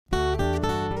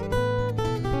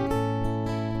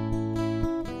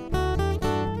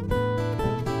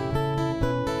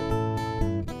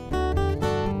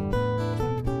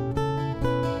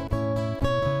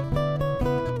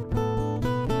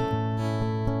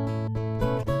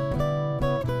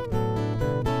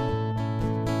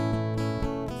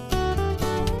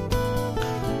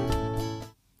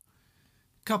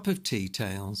cup of tea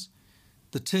tales,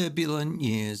 the turbulent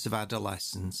years of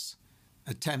adolescence,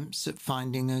 attempts at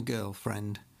finding a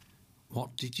girlfriend.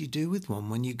 What did you do with one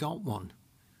when you got one?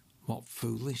 What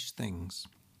foolish things.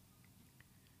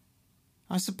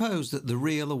 I suppose that the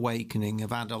real awakening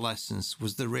of adolescence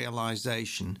was the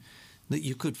realization that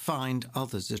you could find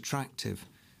others attractive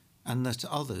and that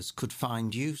others could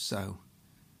find you so.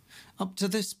 Up to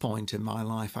this point in my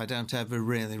life, I don't ever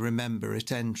really remember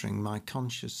it entering my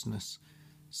consciousness.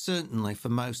 Certainly for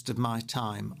most of my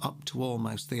time, up to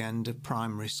almost the end of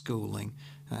primary schooling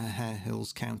at Hare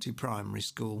Hills County Primary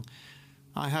School,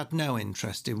 I had no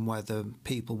interest in whether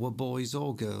people were boys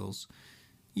or girls.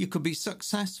 You could be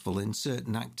successful in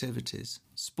certain activities,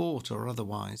 sport or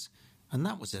otherwise, and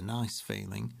that was a nice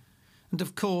feeling. And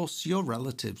of course, your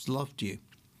relatives loved you.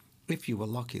 If you were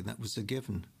lucky, that was a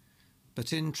given.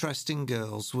 But interest in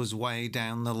girls was way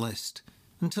down the list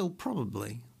until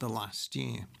probably the last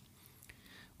year.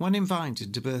 When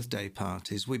invited to birthday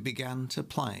parties, we began to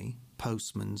play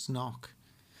Postman's Knock.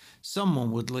 Someone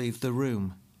would leave the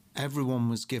room. Everyone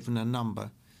was given a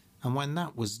number, and when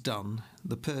that was done,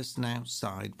 the person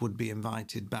outside would be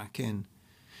invited back in.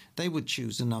 They would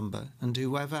choose a number, and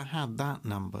whoever had that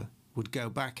number would go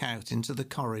back out into the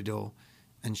corridor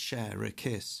and share a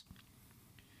kiss.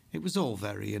 It was all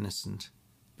very innocent,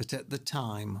 but at the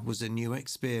time was a new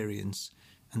experience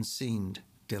and seemed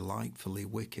delightfully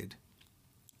wicked.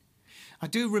 I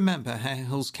do remember Hare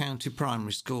Hills County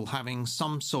Primary School having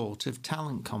some sort of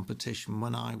talent competition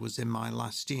when I was in my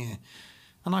last year,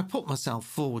 and I put myself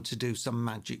forward to do some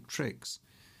magic tricks.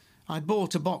 I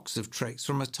bought a box of tricks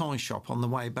from a toy shop on the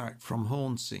way back from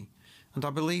Hornsey, and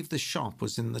I believe the shop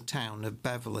was in the town of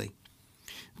Beverley.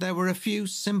 There were a few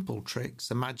simple tricks,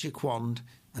 a magic wand,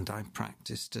 and I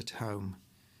practiced at home.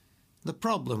 The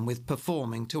problem with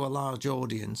performing to a large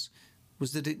audience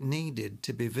was that it needed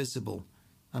to be visible,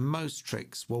 and most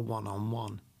tricks were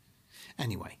one-on-one.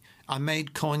 Anyway, I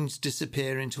made coins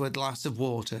disappear into a glass of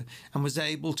water and was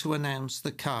able to announce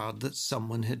the card that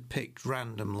someone had picked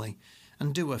randomly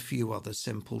and do a few other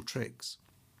simple tricks.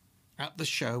 At the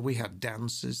show we had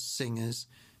dancers, singers,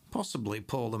 possibly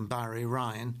Paul and Barry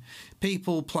Ryan,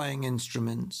 people playing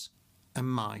instruments, and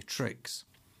my tricks.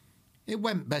 It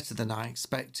went better than I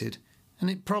expected, and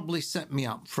it probably set me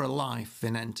up for a life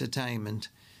in entertainment,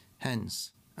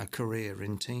 hence a career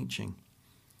in teaching.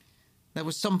 There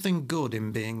was something good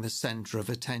in being the centre of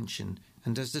attention,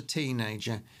 and as a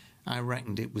teenager I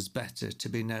reckoned it was better to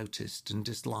be noticed and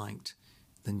disliked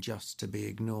than just to be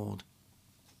ignored.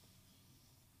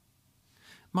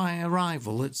 My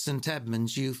arrival at St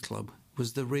Edmund's Youth Club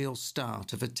was the real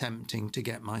start of attempting to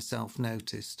get myself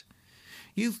noticed.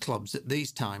 Youth clubs at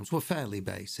these times were fairly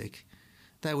basic.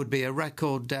 There would be a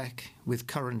record deck with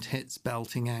current hits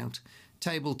belting out,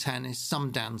 table tennis,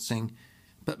 some dancing,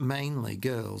 but mainly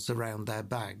girls around their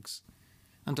bags,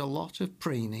 and a lot of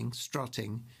preening,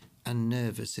 strutting, and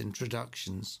nervous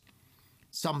introductions.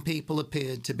 Some people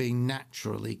appeared to be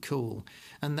naturally cool,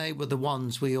 and they were the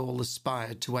ones we all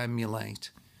aspired to emulate.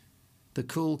 The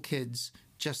cool kids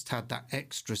just had that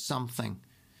extra something,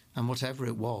 and whatever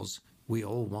it was, we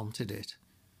all wanted it,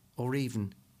 or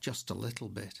even just a little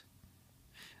bit.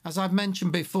 As I've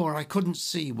mentioned before, I couldn't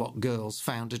see what girls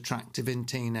found attractive in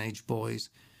teenage boys,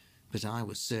 but I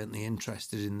was certainly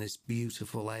interested in this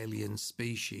beautiful alien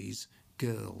species,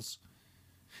 girls.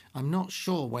 I'm not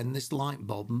sure when this light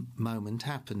bulb moment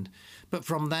happened, but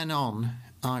from then on,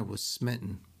 I was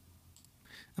smitten.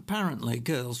 Apparently,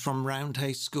 girls from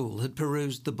Roundhay School had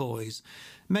perused the boys,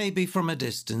 maybe from a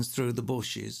distance through the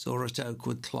bushes, or at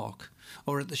Oakwood Clock,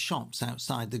 or at the shops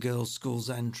outside the girls' school's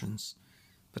entrance.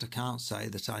 But I can't say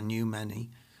that I knew many,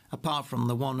 apart from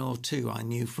the one or two I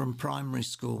knew from primary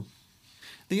school.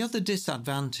 The other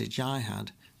disadvantage I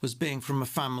had was being from a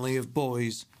family of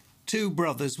boys. Two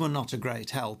brothers were not a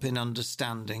great help in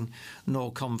understanding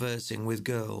nor conversing with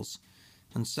girls,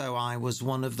 and so I was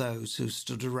one of those who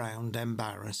stood around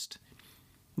embarrassed.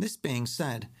 This being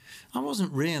said, I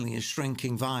wasn't really a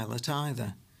shrinking violet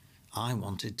either. I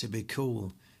wanted to be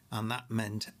cool, and that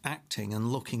meant acting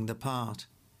and looking the part.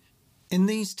 In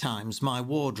these times, my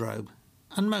wardrobe,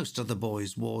 and most other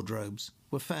boys' wardrobes,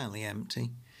 were fairly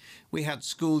empty. We had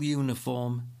school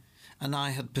uniform, and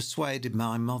I had persuaded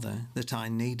my mother that I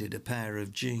needed a pair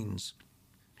of jeans.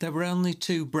 There were only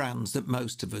two brands that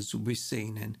most of us would be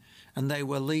seen in, and they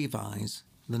were Levi's,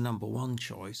 the number one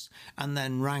choice, and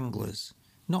then Wranglers.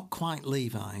 Not quite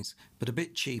Levi's, but a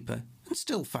bit cheaper and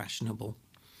still fashionable.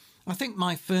 I think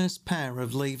my first pair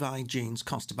of Levi jeans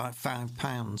cost about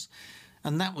 £5,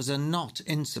 and that was a not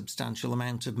insubstantial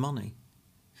amount of money.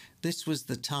 This was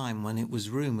the time when it was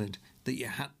rumoured that you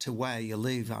had to wear your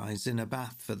Levi's in a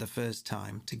bath for the first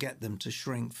time to get them to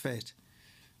shrink fit.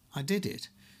 I did it,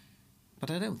 but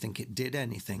I don't think it did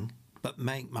anything but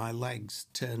make my legs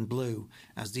turn blue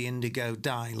as the indigo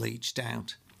dye leached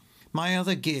out. My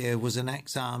other gear was an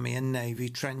ex-Army and Navy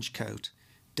trench coat,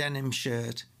 denim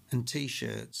shirt and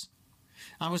T-shirts.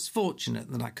 I was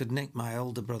fortunate that I could nick my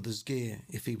older brother's gear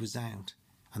if he was out,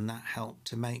 and that helped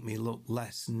to make me look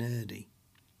less nerdy.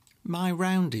 My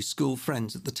roundy school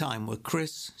friends at the time were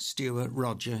Chris, Stuart,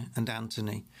 Roger and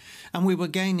Anthony, and we were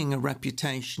gaining a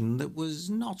reputation that was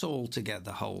not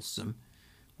altogether wholesome.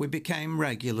 We became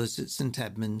regulars at St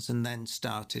Edmunds and then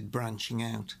started branching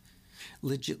out.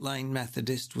 Lidgett Lane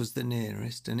Methodist was the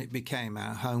nearest, and it became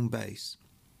our home base.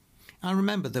 I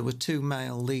remember there were 2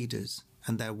 male leaders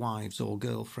and their wives or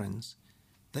girlfriends.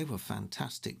 They were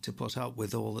fantastic to put up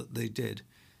with all that they did.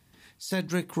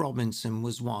 Cedric Robinson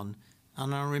was one,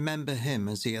 and I remember him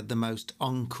as he had the most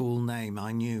uncool name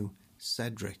I knew,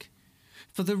 Cedric.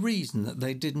 For the reason that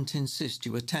they didn't insist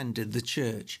you attended the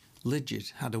church,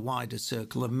 Lidgett had a wider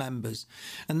circle of members,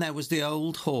 and there was the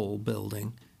old hall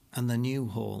building and the new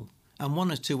hall, and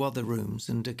 1 or 2 other rooms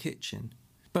and a kitchen.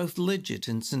 Both Lidgett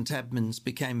and St Edmunds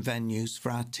became venues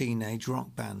for our teenage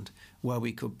rock band, where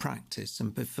we could practice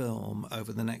and perform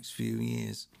over the next few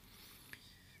years.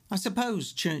 I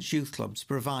suppose church youth clubs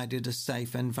provided a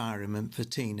safe environment for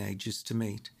teenagers to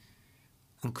meet,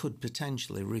 and could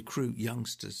potentially recruit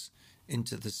youngsters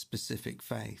into the specific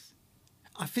faith.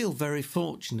 I feel very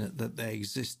fortunate that they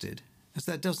existed, as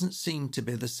there doesn't seem to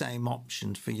be the same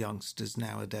option for youngsters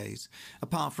nowadays,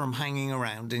 apart from hanging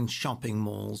around in shopping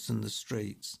malls and the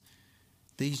streets.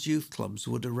 These youth clubs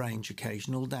would arrange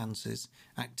occasional dances,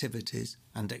 activities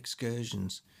and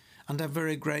excursions, and I'm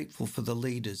very grateful for the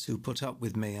leaders who put up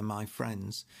with me and my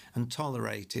friends and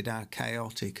tolerated our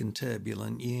chaotic and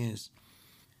turbulent years.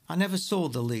 I never saw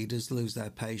the leaders lose their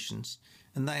patience,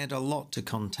 and they had a lot to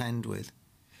contend with.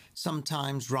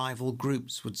 Sometimes rival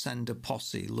groups would send a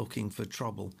posse looking for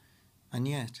trouble, and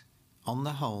yet, on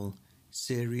the whole,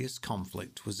 serious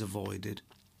conflict was avoided.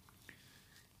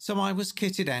 So I was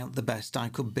kitted out the best I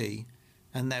could be,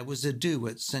 and there was a do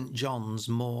at St John's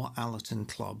Moor Allerton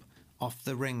Club off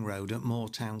the ring road at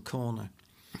Moortown Corner.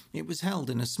 It was held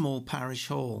in a small parish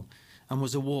hall and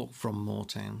was a walk from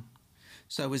Moortown,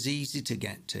 so it was easy to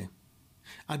get to.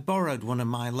 I'd borrowed one of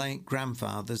my late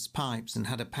grandfather's pipes and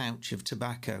had a pouch of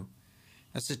tobacco.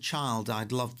 As a child,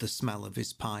 I'd loved the smell of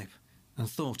his pipe and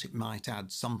thought it might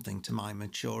add something to my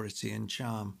maturity and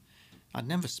charm. I'd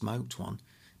never smoked one,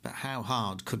 but how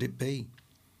hard could it be?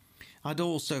 I'd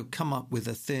also come up with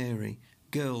a theory.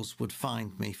 Girls would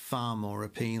find me far more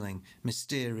appealing,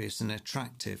 mysterious and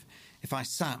attractive if I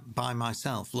sat by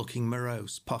myself looking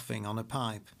morose, puffing on a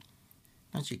pipe.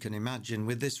 As you can imagine,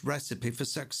 with this recipe for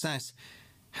success,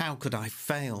 how could I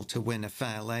fail to win a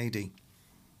fair lady?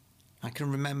 I can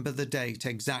remember the date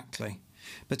exactly,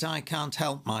 but I Can't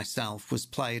Help Myself was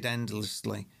played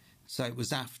endlessly, so it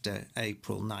was after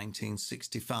April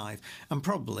 1965 and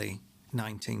probably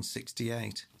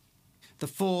 1968. The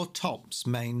 4 tops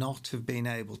may not have been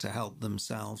able to help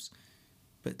themselves,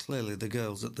 but clearly the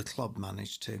girls at the club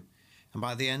managed to, and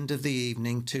by the end of the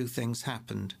evening 2 things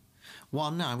happened.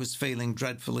 1, I was feeling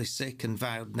dreadfully sick and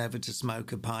vowed never to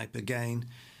smoke a pipe again,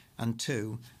 and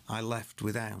 2, I left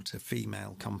without a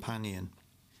female companion.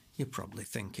 You're probably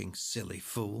thinking, silly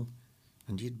fool,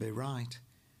 and you'd be right.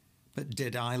 But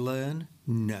did I learn?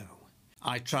 No.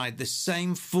 I tried the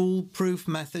same foolproof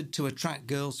method to attract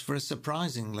girls for a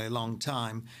surprisingly long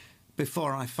time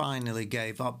before I finally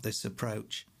gave up this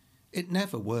approach. It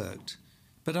never worked.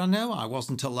 But I know I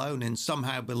wasn't alone in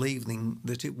somehow believing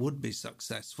that it would be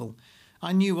successful.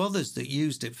 I knew others that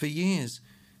used it for years,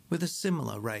 with a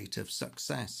similar rate of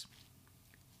success.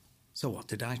 So what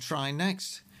did I try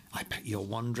next? I bet you're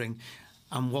wondering.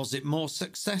 And was it more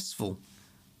successful?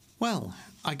 Well,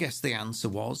 I guess the answer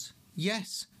was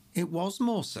yes, it was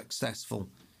more successful.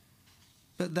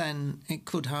 But then it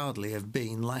could hardly have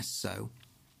been less so.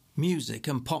 Music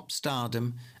and pop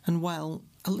stardom and, well,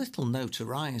 a little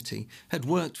notoriety had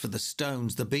worked for the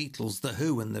Stones, the Beatles, the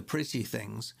Who and the Pretty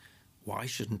Things. Why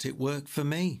shouldn't it work for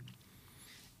me?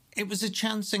 It was a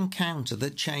chance encounter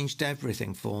that changed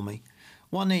everything for me.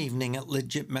 One evening at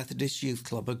Lidgett Methodist Youth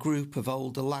Club, a group of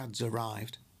older lads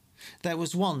arrived. There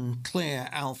was one clear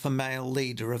alpha male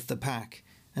leader of the pack,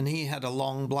 and he had a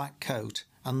long black coat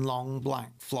and long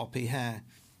black floppy hair,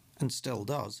 and still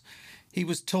does. He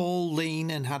was tall,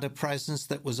 lean, and had a presence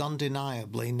that was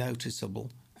undeniably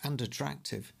noticeable and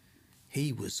attractive.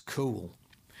 He was cool.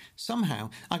 Somehow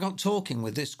I got talking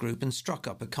with this group and struck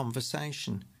up a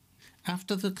conversation.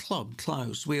 After the club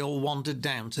closed, we all wandered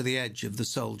down to the edge of the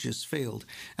Soldiers' Field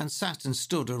and sat and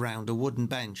stood around a wooden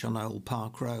bench on Old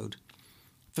Park Road.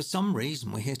 For some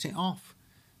reason we hit it off.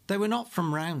 They were not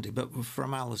from Roundy, but were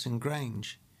from Allerton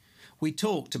Grange. We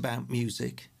talked about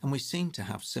music, and we seemed to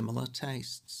have similar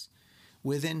tastes.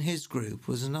 Within his group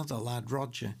was another lad,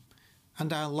 Roger,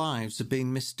 and our lives had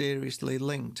been mysteriously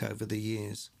linked over the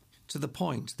years, to the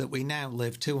point that we now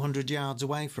live 200 yards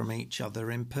away from each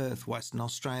other in Perth, Western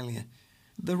Australia.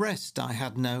 The rest I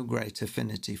had no great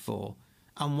affinity for,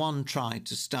 and one tried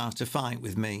to start a fight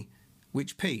with me,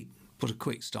 which Pete put a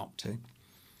quick stop to.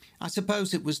 I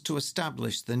suppose it was to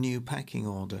establish the new pecking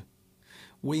order.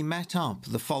 We met up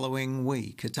the following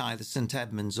week at either St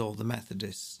Edmunds or the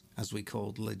Methodists, as we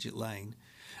called Lidget Lane,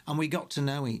 and we got to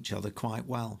know each other quite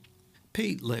well.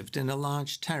 Pete lived in a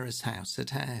large terrace house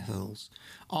at Hare Hills,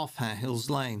 off Hare Hills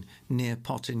Lane, near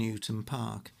Potter Newton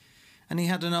Park, and he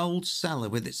had an old cellar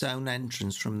with its own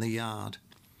entrance from the yard.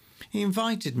 He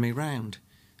invited me round,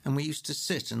 and we used to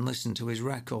sit and listen to his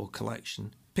record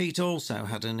collection. Pete also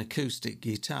had an acoustic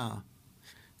guitar.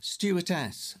 Stuart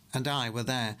S. and I were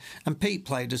there, and Pete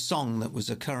played a song that was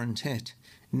a current hit,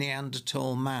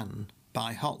 Neanderthal Man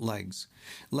by Hot Legs,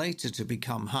 later to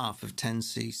become half of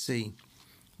 10cc.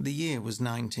 The year was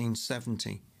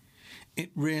 1970. It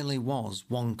really was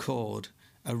one chord,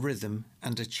 a rhythm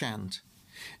and a chant.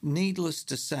 Needless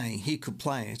to say, he could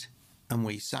play it, and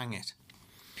we sang it.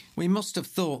 We must have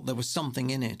thought there was something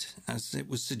in it, as it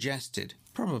was suggested,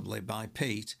 probably by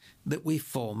Pete, that we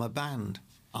form a band.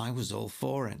 I was all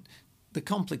for it. The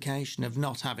complication of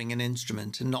not having an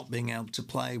instrument and not being able to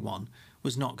play one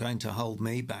was not going to hold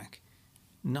me back.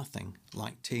 Nothing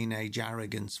like teenage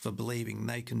arrogance for believing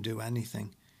they can do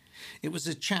anything. It was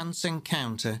a chance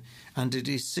encounter and a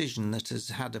decision that has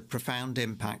had a profound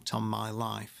impact on my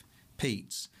life,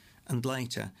 Pete's, and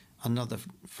later another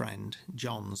friend,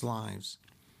 John's, lives.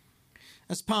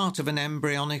 As part of an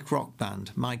embryonic rock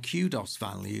band, my kudos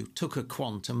value took a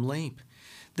quantum leap.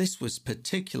 This was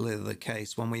particularly the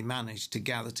case when we managed to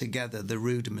gather together the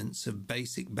rudiments of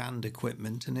basic band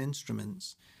equipment and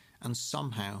instruments, and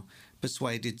somehow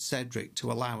persuaded Cedric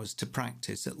to allow us to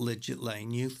practice at Lidget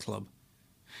Lane Youth Club.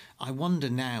 I wonder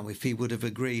now if he would have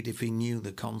agreed if he knew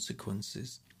the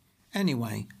consequences.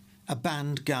 Anyway, a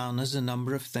band garners a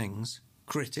number of things: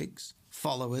 critics,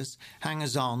 followers,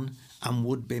 hangers-on, and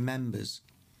would-be members.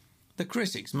 The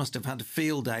critics must have had a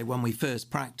field day when we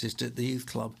first practiced at the youth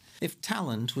club. If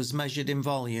talent was measured in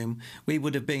volume, we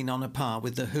would have been on a par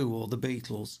with The Who or the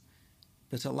Beatles.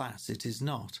 But alas, it is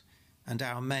not, and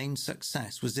our main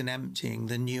success was in emptying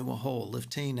the newer hall of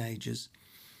teenagers.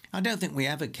 I don't think we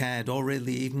ever cared or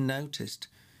really even noticed,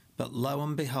 but lo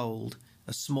and behold,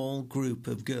 a small group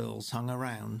of girls hung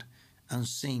around and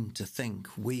seemed to think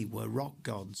we were rock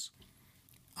gods.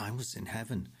 I was in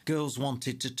heaven. Girls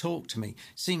wanted to talk to me,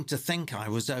 seemed to think I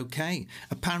was okay.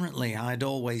 Apparently I'd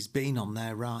always been on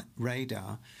their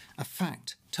radar, a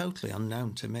fact totally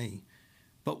unknown to me.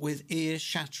 But with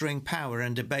ear-shattering power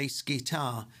and a bass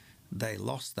guitar, they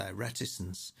lost their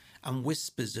reticence, and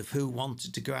whispers of who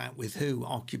wanted to go out with who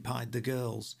occupied the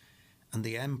girls, and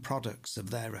the end products of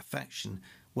their affection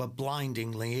were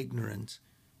blindingly ignorant,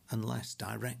 unless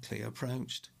directly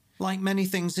approached. Like many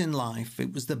things in life,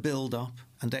 it was the build-up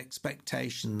and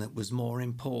expectation that was more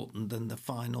important than the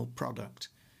final product.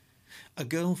 A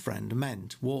girlfriend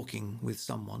meant walking with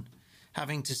someone,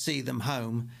 having to see them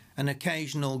home, an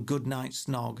occasional good-night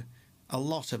snog, a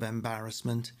lot of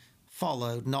embarrassment,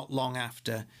 followed not long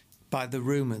after by the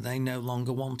rumour they no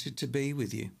longer wanted to be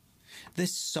with you.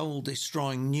 This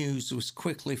soul-destroying news was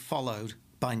quickly followed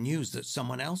by news that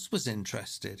someone else was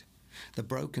interested. The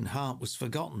broken heart was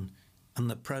forgotten, and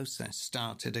the process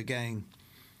started again.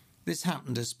 This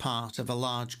happened as part of a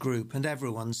large group, and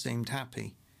everyone seemed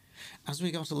happy. As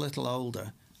we got a little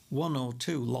older, 1 or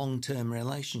 2 long-term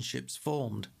relationships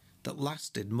formed that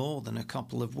lasted more than a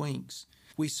couple of weeks.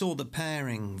 We saw the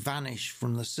pairing vanish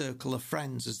from the circle of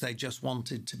friends as they just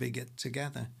wanted to get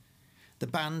together. The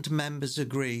band members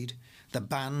agreed the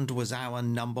band was our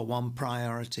number one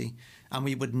priority, and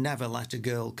we would never let a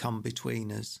girl come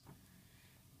between us.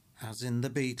 As in the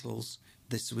Beatles,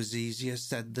 this was easier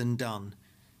said than done,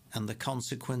 and the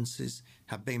consequences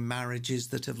have been marriages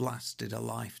that have lasted a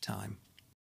lifetime.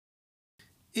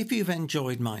 If you've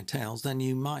enjoyed my tales, then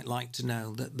you might like to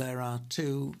know that there are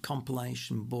 2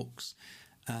 compilation books,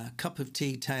 Cup of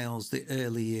Tea Tales, The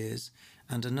Early Years,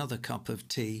 and Another Cup of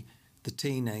Tea, The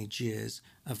Teenage Years,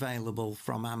 available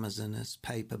from Amazon as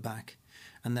paperback,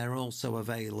 and they're also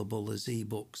available as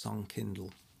ebooks on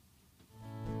Kindle.